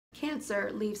Cancer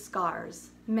leaves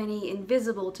scars, many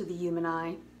invisible to the human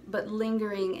eye, but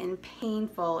lingering and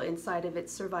painful inside of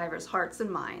its survivors' hearts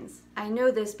and minds. I know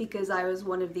this because I was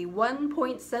one of the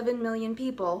 1.7 million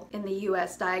people in the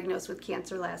US diagnosed with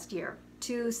cancer last year.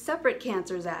 Two separate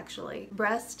cancers actually,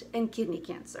 breast and kidney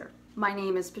cancer. My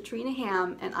name is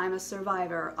Petrina and I'm a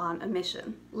survivor on a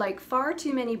mission. Like far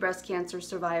too many breast cancer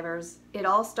survivors, it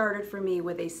all started for me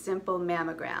with a simple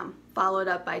mammogram, followed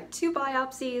up by 2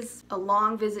 biopsies, a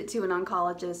long visit to an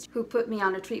oncologist who put me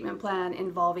on a treatment plan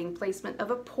involving placement of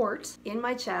a port in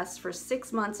my chest for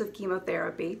 6 months of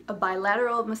chemotherapy, a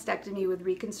bilateral mastectomy with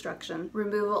reconstruction,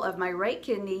 removal of my right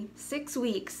kidney, 6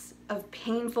 weeks of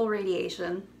painful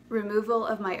radiation, removal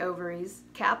of my ovaries,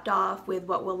 capped off with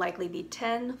what will likely be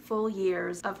 10 full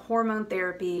years of hormone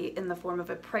therapy in the form of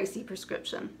a pricey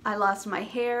prescription. I lost my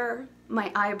hair,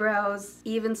 my eyebrows,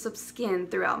 even some skin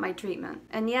throughout my treatment.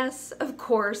 And yes, of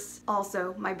course,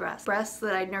 also my breasts. Breasts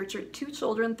that I nurtured 2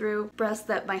 children through, breasts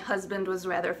that my husband was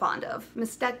rather fond of.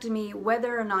 Mastectomy,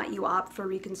 whether or not you opt for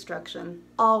reconstruction,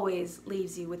 always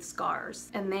leaves you with scars.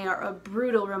 And they are a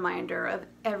brutal reminder of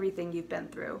everything you've been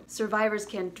through. Survivors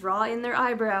can draw in their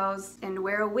eyebrows and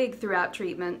wear a wig throughout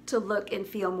treatment to look and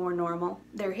feel more normal.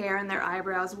 Their hair and their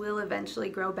eyebrows will eventually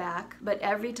grow back, but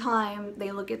every time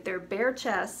they look at their bare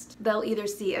chest, they'll either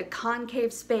see a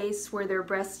concave space where their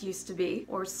breasts used to be,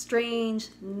 or strange,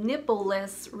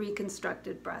 nipple-less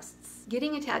reconstructed breasts.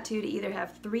 Getting a tattoo to either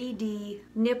have 3D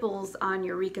nipples on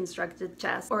your reconstructed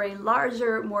chest or a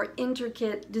larger, more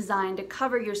intricate design to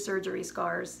cover your surgery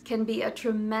scars can be a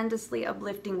tremendously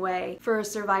uplifting way for a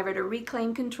survivor to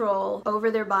reclaim control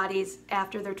over their bodies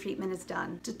after their treatment is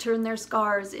done, to turn their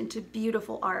scars into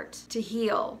beautiful art, to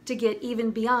heal, to get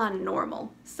even beyond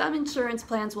normal. Some insurance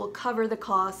plans will cover the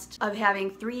cost of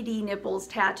having 3D nipples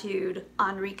tattooed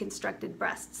on reconstructed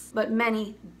breasts, but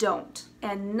many don't.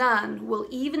 And none will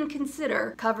even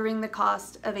consider covering the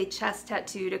cost of a chest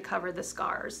tattoo to cover the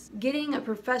scars. Getting a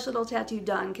professional tattoo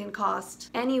done can cost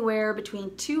anywhere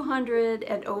between $200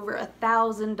 and over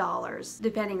 $1,000,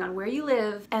 depending on where you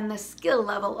live and the skill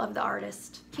level of the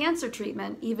artist. Cancer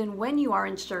treatment, even when you are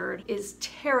insured, is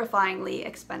terrifyingly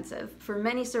expensive. For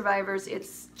many survivors,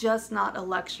 it's just not a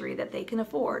luxury that they can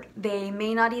afford. They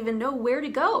may not even know where to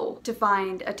go to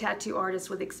find a tattoo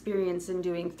artist with experience in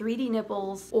doing 3D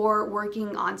nipples or working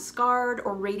on scarred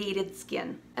or radiated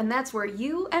skin. And that's where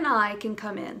you and I can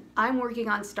come in. I'm working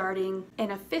on starting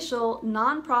an official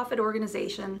nonprofit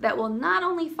organization that will not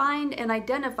only find and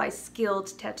identify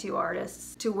skilled tattoo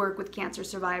artists to work with cancer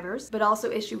survivors, but also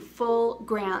issue full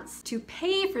grants to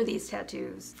pay for these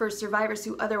tattoos for survivors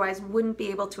who otherwise wouldn't be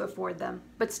able to afford them.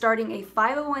 But starting a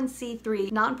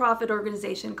 501c3 nonprofit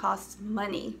organization costs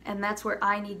money, and that's where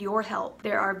I need your help.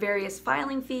 There are various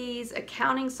filing fees,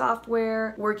 accounting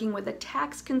software, working with a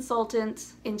tax consultant,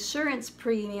 insurance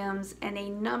premiums, and a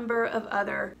number of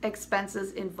other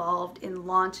expenses involved in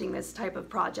launching this type of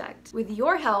project. With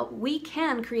your help, we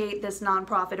can create this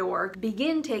nonprofit org,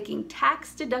 begin taking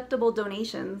tax-deductible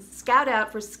donations, scout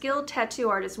out for skilled tattoo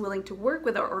artists willing to work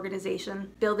with our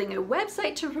organization, building a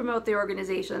website to promote the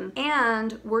organization,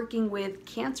 and working with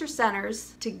cancer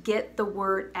centers to get the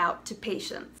word out to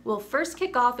patients. We'll first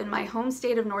kick off in my home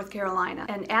state of North Carolina,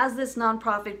 and as this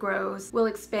nonprofit grows, we'll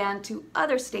expand to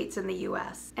other states in the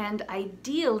US, and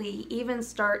ideally even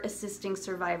start assisting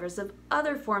survivors of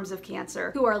other forms of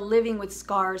cancer who are living with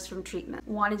scars from treatment.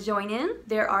 Want to join in?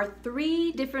 There are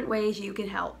 3 different ways you can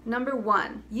help. Number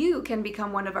 1, you can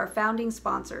become one of our founding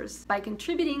sponsors by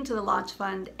contributing to the launch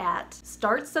fund at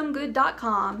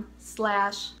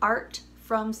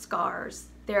startsomegood.com/artfromscars.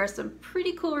 There are some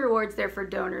pretty cool rewards there for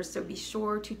donors, so be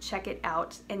sure to check it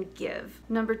out and give.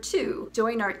 Number 2,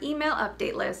 join our email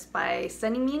update list by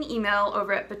sending me an email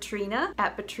over at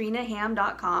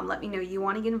Petrina@petrinaham.com. Let me know you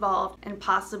want to get involved and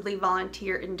possibly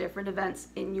volunteer in different events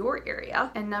in your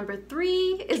area. And number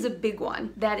 3 is a big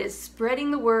one. That is spreading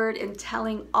the word and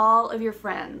telling all of your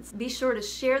friends. Be sure to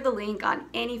share the link on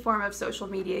any form of social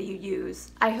media you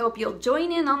use. I hope you'll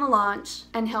join in on the launch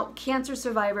and help cancer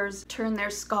survivors turn their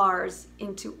scars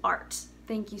into art.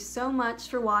 Thank you so much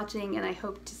for watching, and I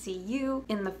hope to see you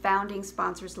in the founding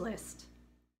sponsors list.